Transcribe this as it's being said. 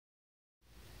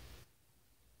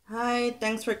Hi,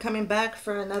 thanks for coming back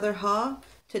for another haul.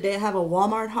 Today I have a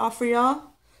Walmart haul for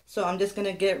y'all. So I'm just going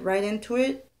to get right into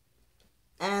it.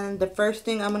 And the first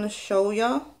thing I'm going to show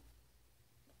y'all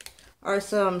are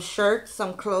some shirts,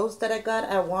 some clothes that I got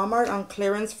at Walmart on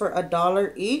clearance for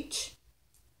 $1 each.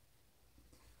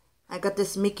 I got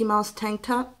this Mickey Mouse tank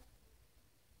top.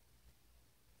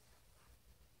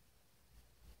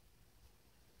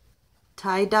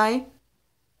 Tie-dye.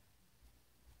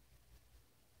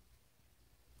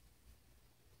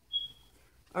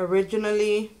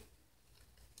 Originally,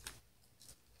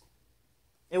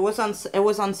 it was on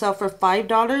sale for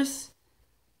 $5,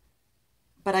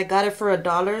 but I got it for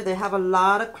 $1. They have a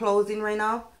lot of clothing right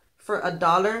now for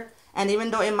 $1, and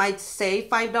even though it might say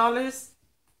 $5,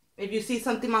 if you see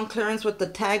something on clearance with the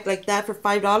tag like that for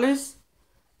 $5,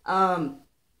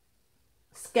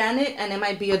 scan it and it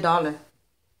might be $1.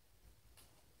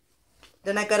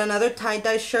 Then I got another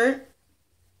tie-dye shirt.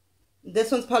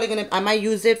 This one's probably I might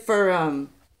use it for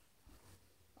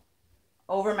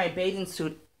over my bathing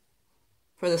suit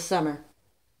for the summer.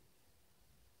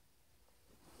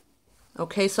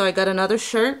 Okay, so I got another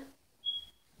shirt,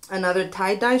 another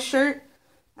tie-dye shirt,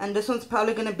 and this one's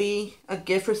probably gonna be a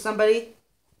gift for somebody.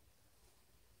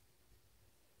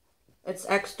 It's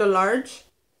extra large.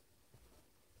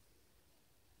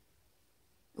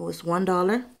 It was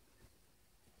 $1.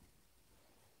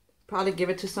 Probably give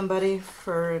it to somebody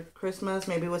for Christmas,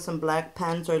 maybe with some black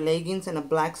pants or leggings and a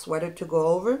black sweater to go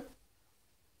over.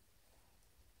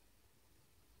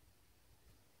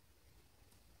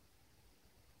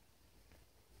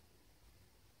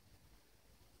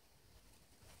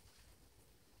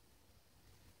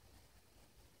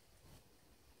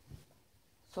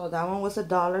 So that one was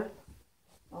 $1.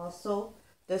 Also,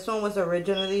 this one was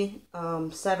originally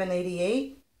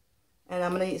 $7.88,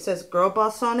 and it says Girl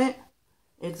Boss on it.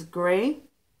 It's gray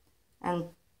and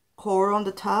coral on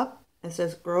the top. It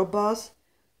says Girl Boss.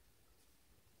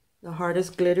 The heart is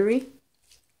glittery.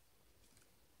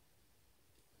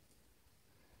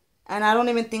 And I don't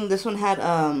even think this one had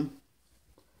a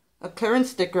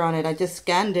clearance sticker on it. I just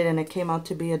scanned it and it came out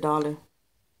to be $1.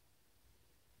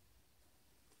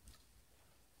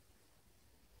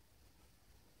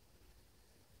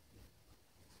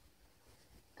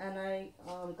 And I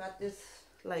got this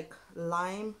like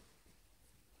lime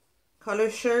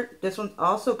color shirt. This one's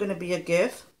also going to be a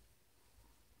gift.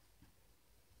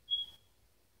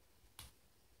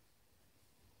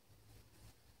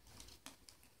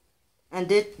 And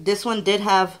this one did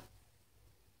have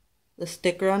the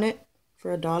sticker on it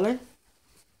for $1.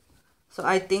 So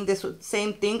I think this would,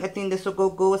 same thing. I think this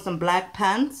will go with some black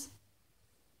pants.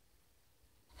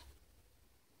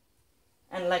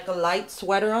 And like a light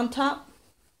sweater on top.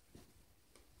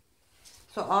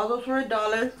 So all those were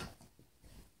 $1.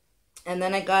 And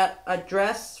then I got a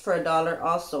dress for $1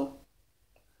 also.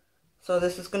 So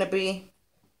this is going to be,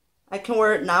 I can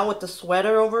wear it now with the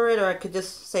sweater over it, or I could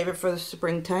just save it for the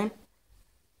springtime.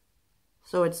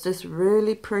 So it's this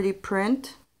really pretty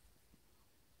print.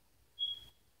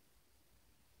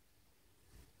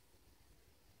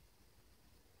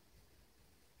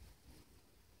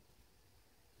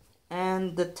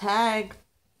 And the tag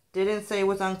didn't say it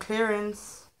was on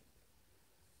clearance,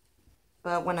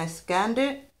 but when I scanned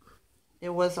it, it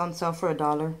was on sale for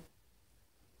 $1.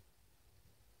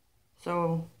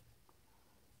 So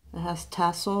it has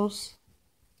tassels.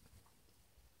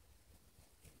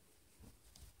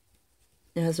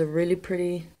 It has a really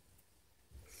pretty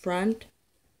front,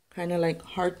 kind of like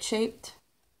heart-shaped.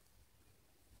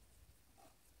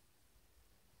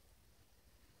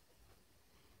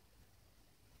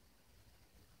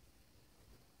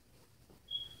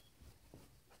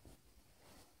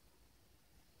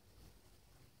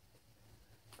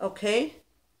 Okay,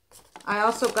 I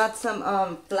also got some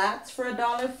flats for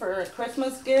 $1 for a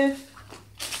Christmas gift.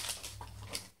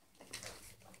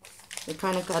 They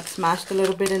kind of got smashed a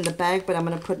little bit in the bag, but I'm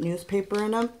going to put newspaper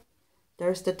in them.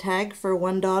 There's the tag for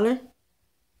 $1.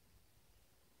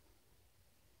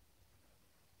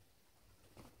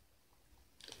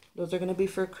 Those are going to be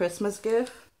for a Christmas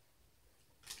gift.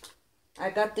 I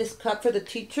got this cup for the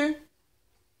teacher.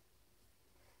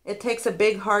 It takes a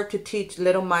big heart to teach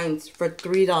little minds for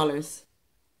 $3.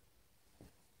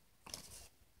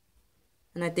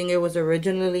 And I think it was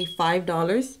originally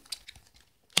 $5.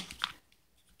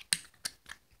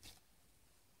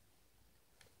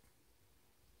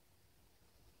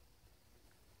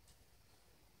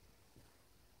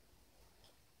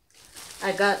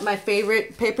 I got my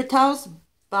favorite paper towels,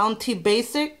 Bounty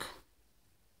Basic,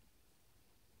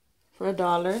 for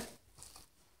 $1.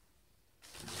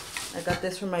 I got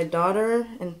this for my daughter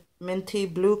in minty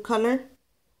blue color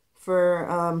for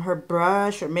her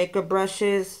brush or makeup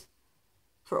brushes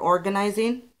for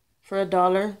organizing for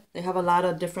 $1. They have a lot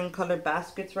of different color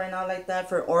baskets right now like that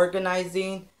for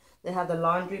organizing. They have the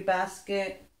laundry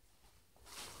basket.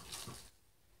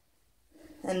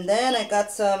 And then I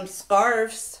got some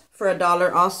scarves for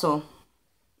 $1 also.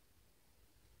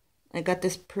 I got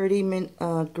this pretty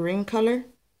green color,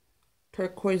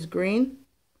 turquoise green.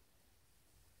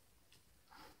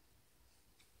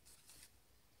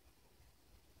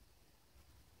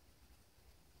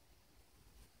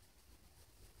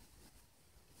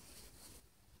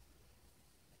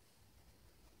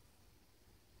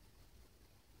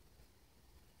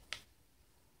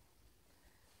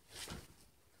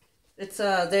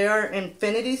 They are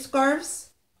infinity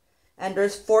scarves, and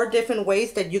there's 4 different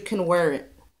ways that you can wear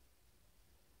it.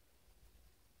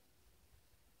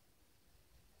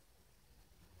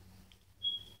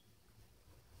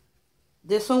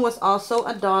 This one was also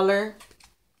 $1.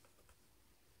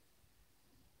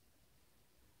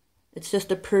 It's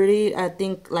just a pretty, I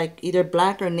think, like either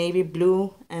black or navy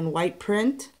blue and white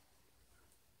print.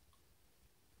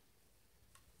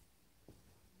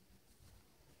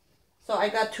 So I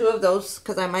got 2 of those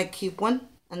because I might keep one.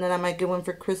 And then I might give one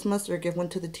for Christmas or give one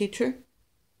to the teacher.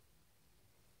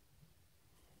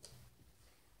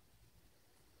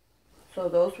 So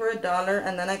those were $1.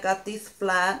 And then I got these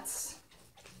flats,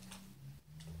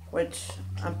 which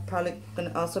I'm probably going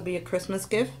to also be a Christmas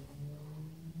gift.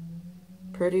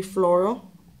 Pretty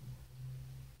floral.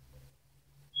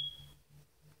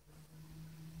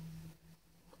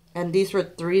 And these were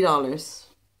 $3.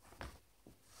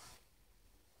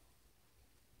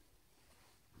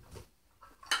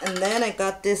 And then I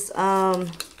got this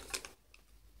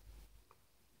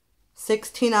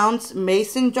 16-ounce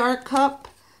mason jar cup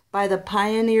by the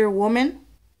Pioneer Woman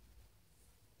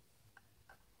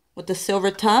with the silver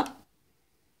top.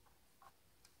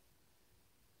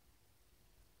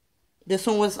 This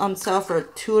one was on sale for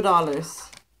 $2.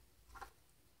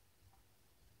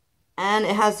 And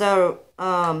it has a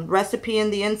recipe in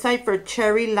the inside for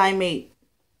cherry limeade.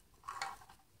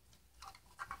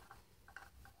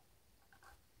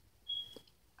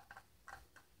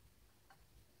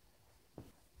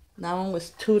 That one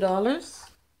was $2.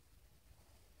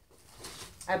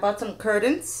 I bought some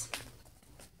curtains.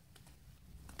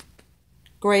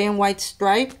 Gray and white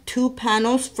stripe. 2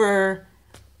 panels for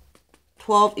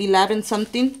 $12.11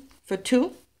 something for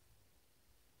 2.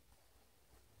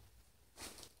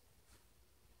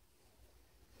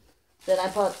 Then I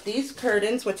bought these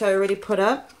curtains, which I already put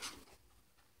up.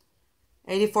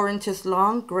 84 inches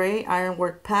long, gray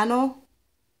ironwork panel.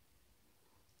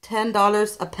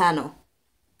 $10 a panel.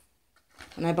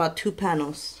 And I bought 2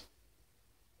 panels.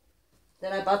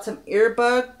 Then I bought some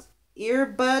earbuds,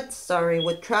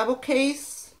 with travel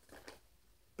case,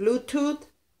 Bluetooth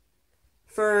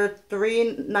for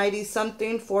 $3.90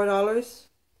 something, $4.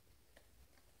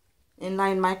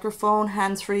 Inline microphone,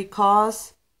 hands-free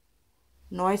calls,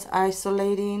 noise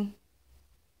isolating,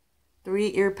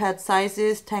 3 earpad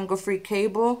sizes, tangle-free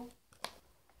cable,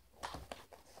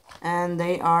 and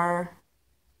they're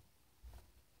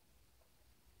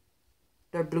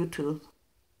Bluetooth.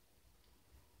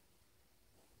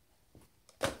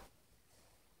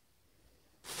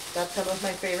 Got some of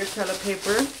my favorite toilet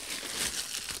paper,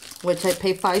 which I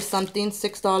paid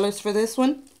 $6 for this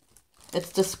one. It's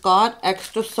the Scott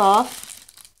Extra Soft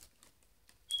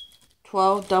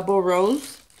 12 double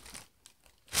rows.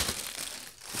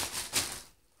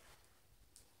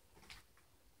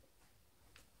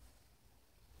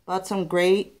 Bought some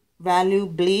great value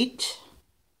bleach.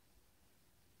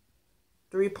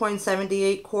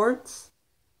 3.78 quarts.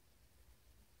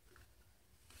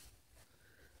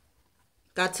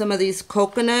 Got some of these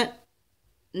coconut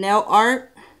nail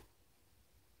art.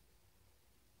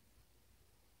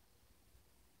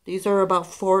 These are about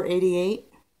 $4.88.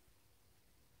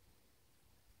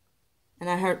 And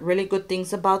I heard really good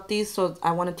things about these, so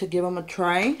I wanted to give them a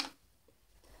try.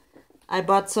 I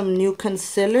bought some new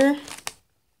concealer,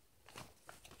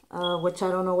 which I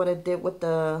don't know what I did with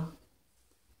the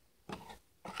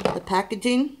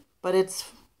packaging, but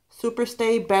it's Super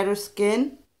Stay Better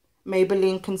Skin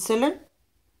Maybelline Concealer.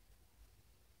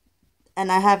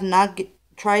 And I have not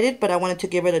tried it, but I wanted to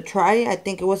give it a try. I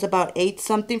think it was about $8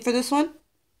 something for this one.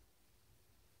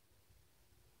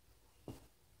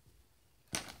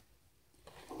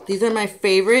 These are my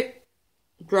favorite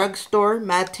drugstore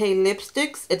matte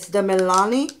lipsticks. It's the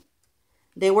Milani.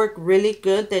 They work really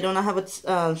good. They don't have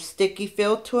a sticky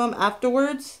feel to them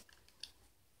afterwards.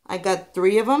 I got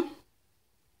 3 of them.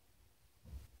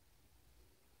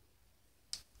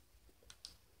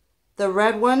 The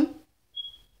red one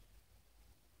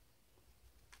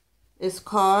is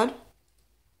called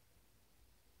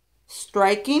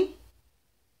Striking.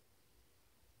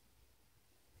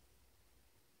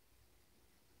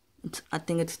 I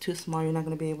think it's too small. You're not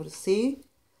going to be able to see.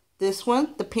 This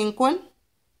one, the pink one,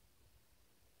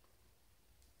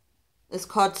 is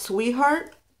called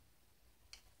Sweetheart.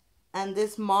 And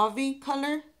this mauve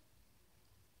color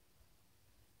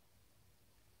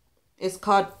is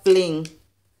called Fling.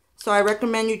 So I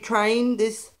recommend you trying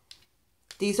this.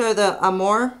 These are the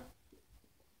Amor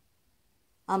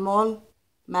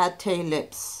Matte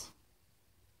lips.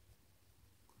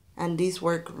 And these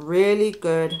work really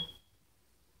good.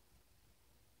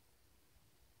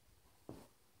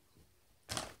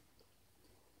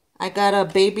 I got a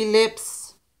Baby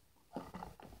Lips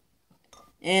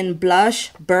in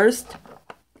Blush Burst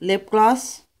lip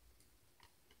gloss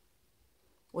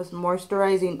with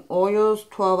moisturizing oils,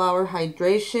 12-hour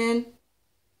hydration.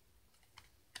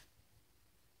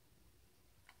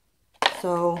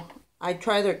 So I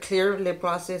try their clear lip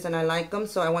glosses and I like them,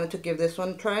 so I wanted to give this one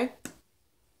a try.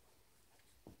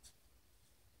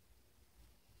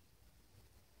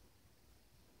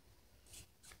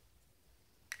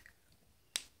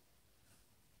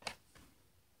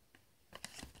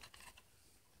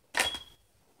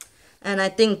 And I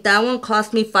think that one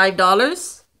cost me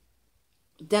 $5.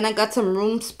 Then I got some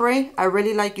room spray. I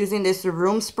really like using this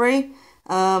room spray.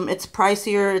 It's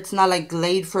pricier. It's not like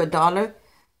Glade for $1.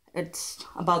 It's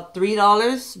about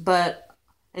 $3, but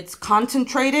it's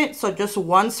concentrated. So just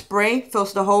one spray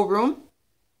fills the whole room.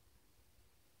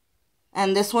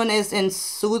 And this one is in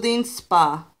Soothing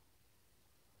Spa.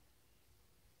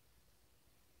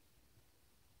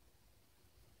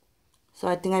 So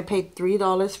I think I paid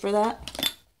 $3 for that.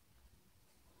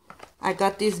 I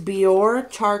got this Biore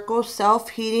Charcoal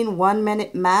Self-Heating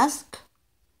 1-Minute Mask.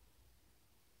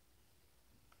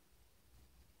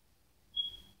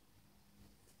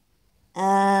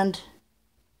 And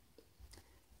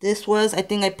this was, I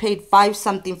think I paid $5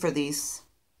 something for these.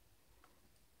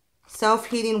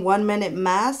 Self-Heating 1-Minute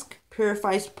Mask.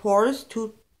 Purifies pores.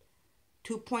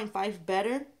 2.5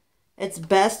 better. It's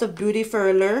Best of Beauty for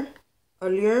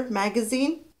Allure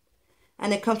magazine.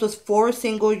 And it comes with 4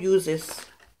 single uses.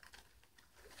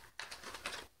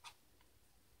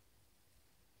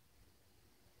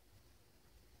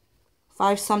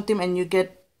 $5 something and you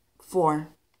get 4.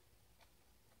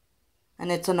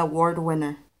 And it's an award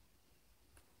winner.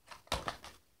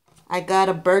 I got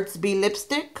a Burt's Bee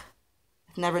lipstick.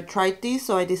 I've never tried these,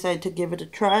 so I decided to give it a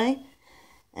try.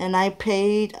 And I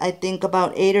paid, I think,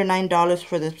 about $8 or $9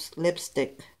 for this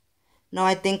lipstick. No,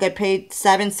 I think I paid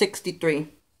 $7.63.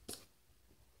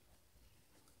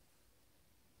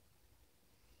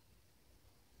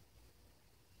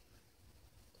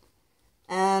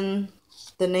 And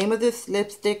the name of this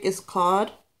lipstick is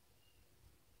called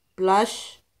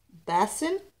Blush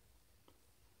Bassin.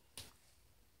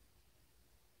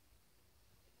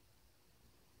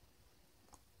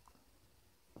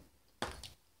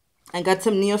 I got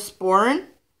some Neosporin.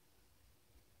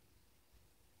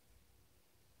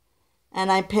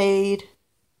 And I paid,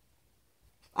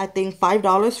 I think,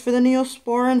 $5 for the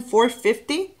Neosporin,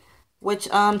 $4.50. Which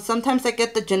sometimes I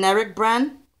get the generic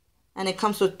brand. And it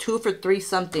comes with 2 for $3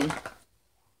 something.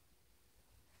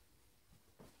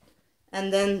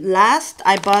 And then last,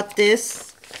 I bought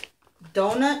this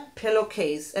donut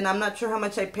pillowcase. And I'm not sure how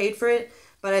much I paid for it.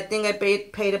 But I think I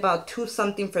paid about $2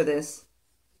 something for this.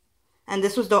 And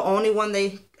this was the only one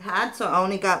they had. So I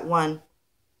only got one.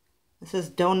 This is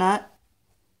Donut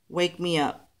Wake Me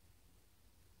Up.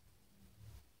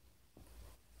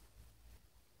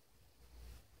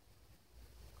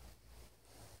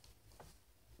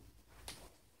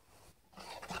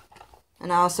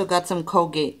 And I also got some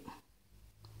Colgate,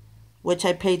 which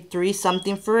I paid $3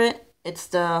 something for it. It's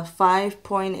the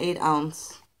 5.8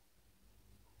 ounce.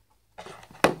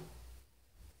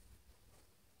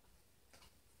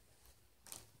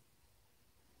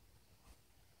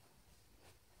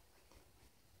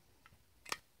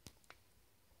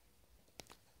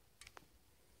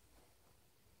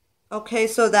 Okay,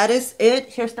 so that is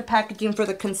it. Here's the packaging for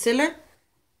the concealer.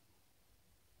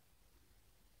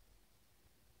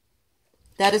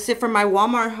 That is it for my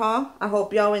Walmart haul. I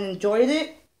hope y'all enjoyed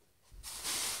it.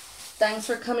 Thanks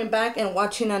for coming back and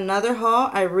watching another haul.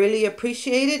 I really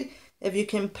appreciate it. If you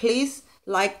can please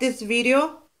like this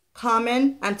video,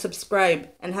 comment, and subscribe.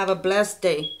 And have a blessed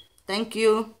day. Thank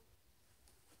you.